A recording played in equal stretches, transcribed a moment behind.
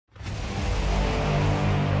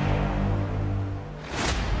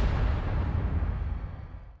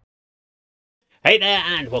Hey there,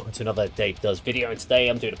 and welcome to another Dave Does video, and today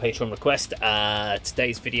I'm doing a Patreon request.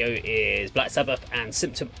 Today's video is Black Sabbath and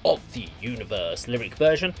Symptom of the Universe lyric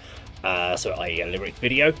version, i.e. a lyric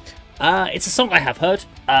video. It's a song I have heard,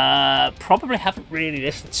 probably haven't really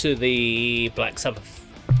listened to the Black Sabbath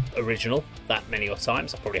original that many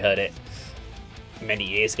times. I've probably heard it many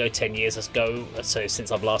years ago, 10 years ago, so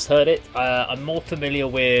since I've last heard it. I'm more familiar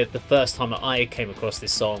with the first time that I came across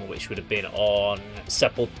this song, which would have been on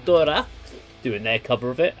Sepultura, doing their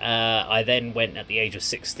cover of it. I then went at the age of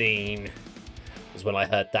 16 was when I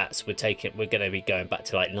heard that, so we're going to be going back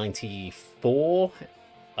to like 94,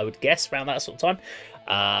 I would guess, around that sort of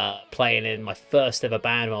time. Playing in my first ever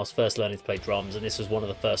band when I was first learning to play drums, and this was one of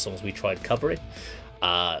the first songs we tried covering.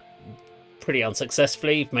 Pretty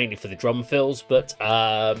unsuccessfully, mainly for the drum fills, but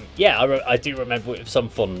yeah, I do remember it with some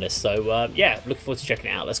fondness, so yeah, looking forward to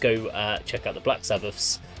checking it out. Let's go check out the Black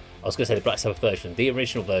Sabbath's, I was going to say the Black Sabbath version, the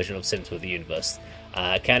original version of Symptom of the Universe.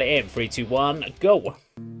 Count it in, 3, 2, 1, go!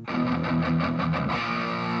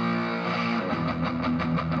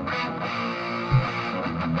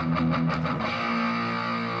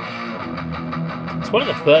 It's one of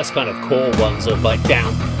the first kind of core ones of like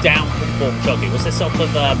down form jogging. Was this off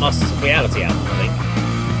of Masters of Reality album, I think?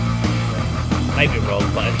 Maybe I'm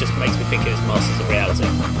wrong, but it just makes me think it was Masters of Reality.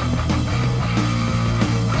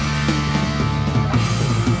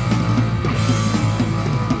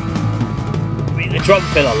 The drum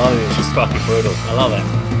fill alone is just fucking brutal. I love it.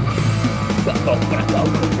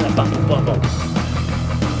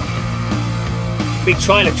 Been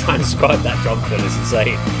trying to transcribe that drum fill is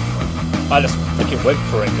insane. I just fucking went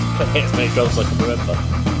for it, just hit as many drums as I can remember.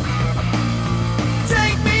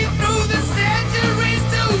 Take me through the centuries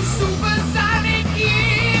to supersonic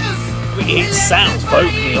years. I mean, it sounds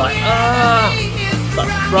vocally like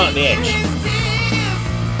right on the edge.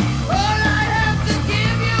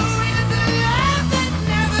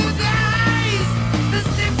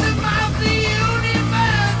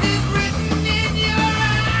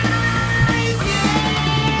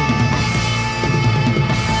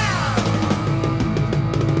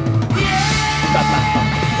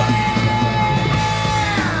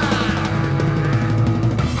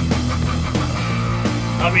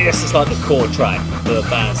 I mean, this is like the core track for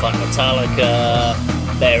bands like Metallica,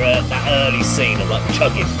 that early scene of like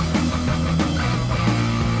chugging.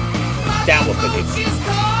 Downward clicking.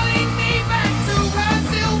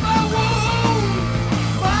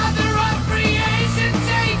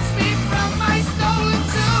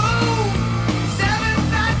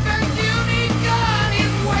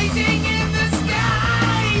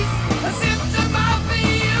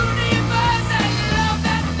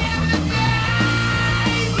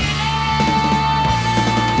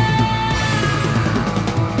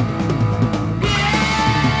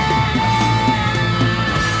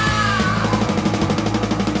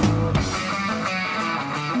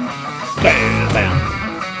 Bam, bam.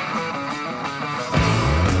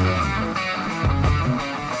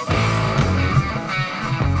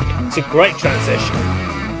 It's a great transition.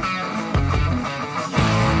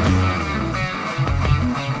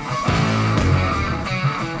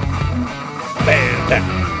 Bam, bam.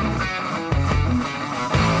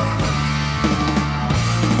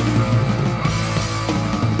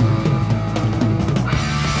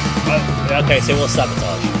 Oh, okay, so what's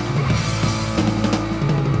Sabotage?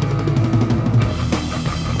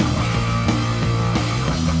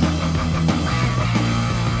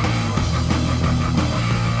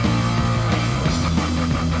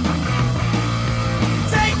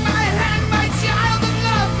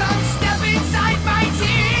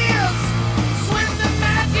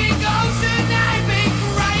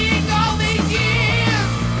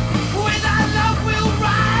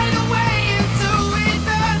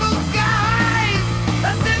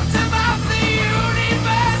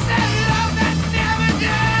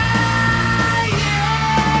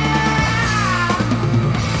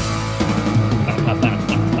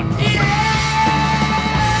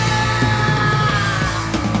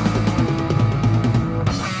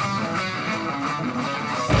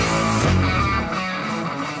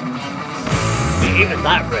 Even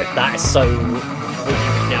that riff, that is so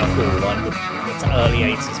now cool, like it's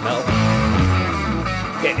early 80s metal.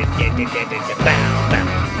 Bam, bam.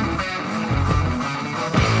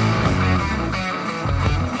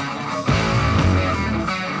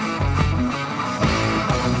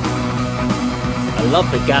 I love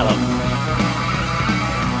the gallop.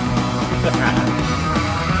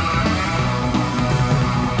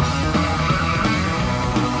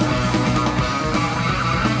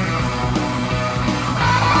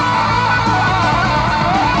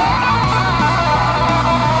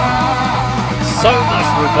 So much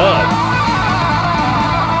reverb.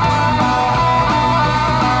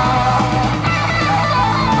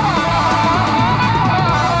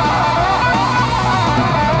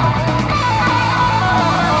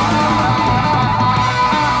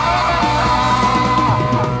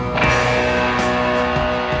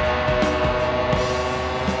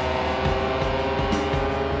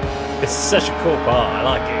 such a cool part. I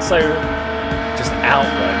like it. So just out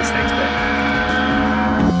there, this next bit.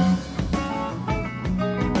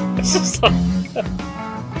 It's just like,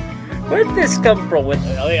 where did this come from?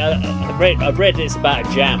 I've read it's about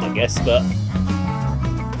a jam, I guess, but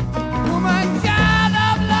Woman, child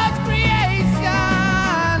of love's creation,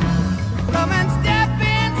 come and step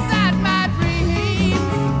inside my dreams.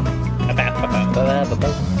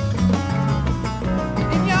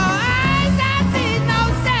 In your eyes I see no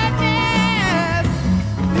sadness.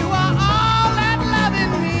 You are all that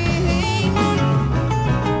loving means.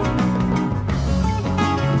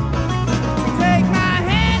 Take my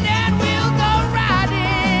hand and we'll go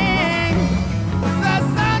riding through the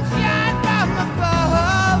sunshine from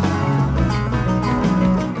above.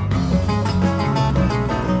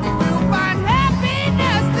 We'll find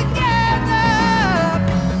happiness together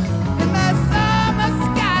in the summer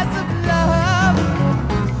skies of love.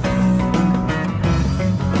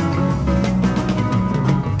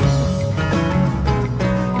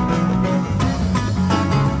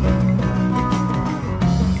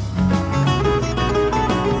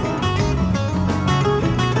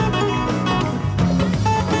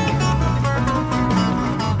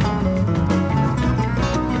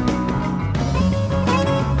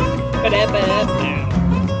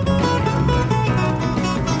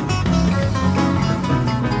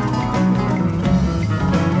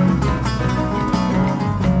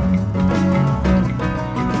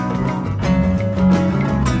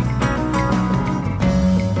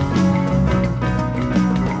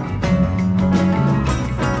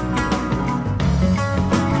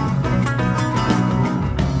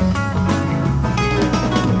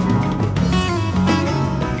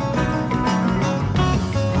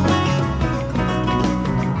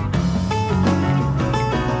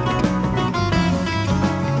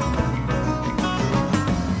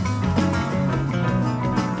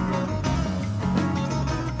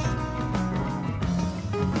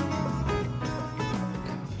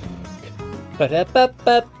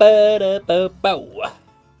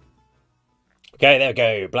 Okay, there we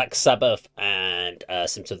go. Black Sabbath and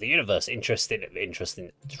Symptom of the Universe.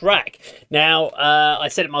 Interesting track. Now, I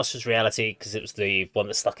said it Masters Reality because it was the one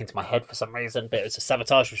that stuck into my head for some reason, but it was a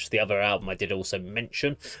Sabotage, which is the other album I did also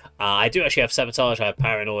mention. I do actually have Sabotage. I have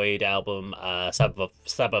Paranoid album,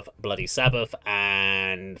 Sabbath, Bloody Sabbath,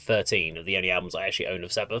 and 13 of the only albums I actually own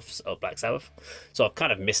of Black Sabbath. So I've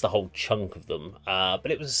kind of missed a whole chunk of them. But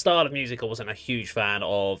it was a style of music I wasn't a huge fan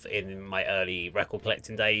of in my early record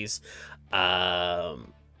collecting days.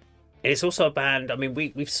 It's also a band, I mean,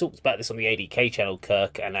 we've talked about this on the ADK channel,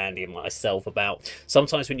 Kirk and Andy and myself, about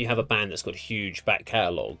sometimes when you have a band that's got a huge back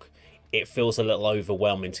catalogue, it feels a little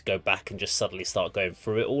overwhelming to go back and just suddenly start going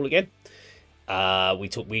through it all again.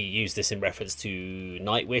 We used this in reference to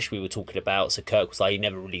Nightwish. We were talking about, so Kirk was like, he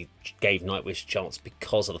never really gave Nightwish a chance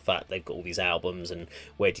because of the fact they've got all these albums, and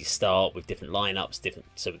where do you start with different lineups,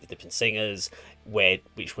 with the different singers,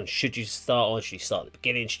 which one should you start on? Should you start at the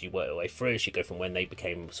beginning? Should you work your way through? Should you go from when they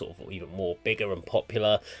became sort of even more bigger and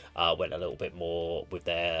popular? Went a little bit more with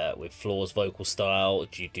Floor's vocal style.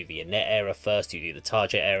 Do you do the Annette era first? Do you do the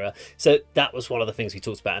Target era? So that was one of the things we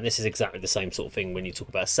talked about, and this is exactly the same sort of thing when you talk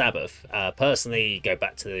about Sabbath. Personally, go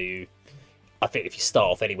back to I think if you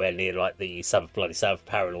start off anywhere near like the Sabbath, Bloody Sabbath,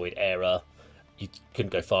 Paranoid era, you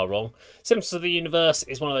couldn't go far wrong. Symptoms of the Universe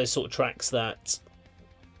is one of those sort of tracks that,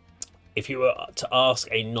 if you were to ask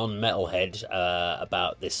a non-metalhead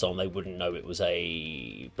about this song, they wouldn't know it was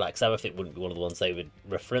a Black Sabbath. It wouldn't be one of the ones they would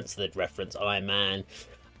reference. They'd reference Iron Man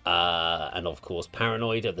and, of course,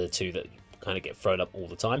 Paranoid are the two that kind of get thrown up all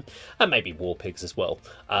the time. And maybe War Pigs as well.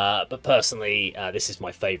 But personally, this is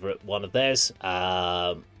my favourite one of theirs.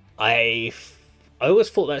 I always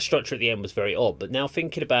thought that structure at the end was very odd. But now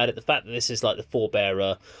thinking about it, the fact that this is like the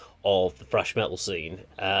forebearer of the thrash metal scene...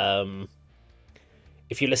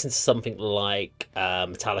 if you listen to something like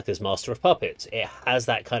Metallica's Master of Puppets, it has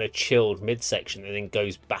that kind of chilled midsection and then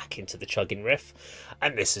goes back into the chugging riff.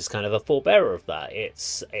 And this is kind of a forebearer of that.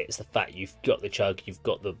 It's the fact you've got the chug, you've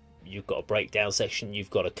got a breakdown section, you've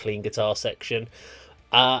got a clean guitar section.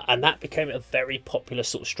 And that became a very popular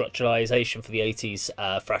sort of structuralization for the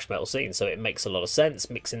 80s thrash metal scene. So it makes a lot of sense,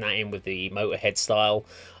 mixing that in with the Motorhead style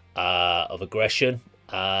of aggression.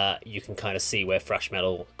 You can kind of see where thrash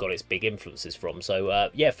metal got its big influences from. So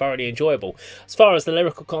yeah, thoroughly enjoyable. As far as the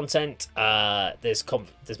lyrical content, there's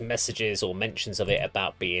messages or mentions of it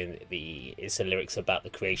about it's the lyrics about the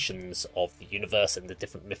creations of the universe and the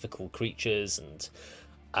different mythical creatures. And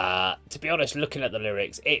to be honest, looking at the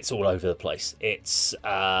lyrics, it's all over the place. It's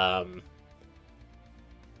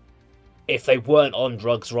if they weren't on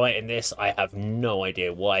drugs writing this, I have no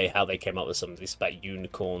idea how they came up with some of this about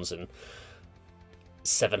unicorns and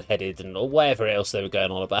seven-headed and or whatever else they were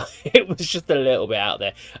going on about. It was just a little bit out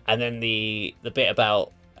there. And then the bit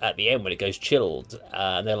about at the end when it goes chilled,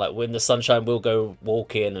 and they're like, when the sunshine will go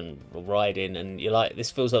walking and riding, and you're like, this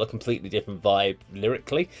feels like a completely different vibe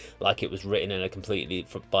lyrically, like it was written in a completely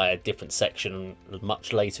by a different section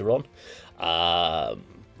much later on,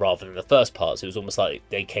 rather than the first part. So it was almost like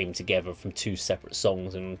they came together from two separate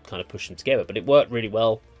songs and kind of pushed them together, but it worked really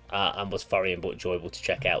well. And was furry and enjoyable to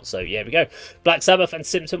check out. So yeah, we go. Black Sabbath and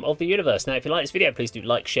Symptom of the Universe. Now, if you like this video, please do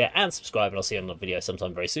like, share, and subscribe, and I'll see you on another video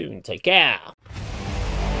sometime very soon. Take care.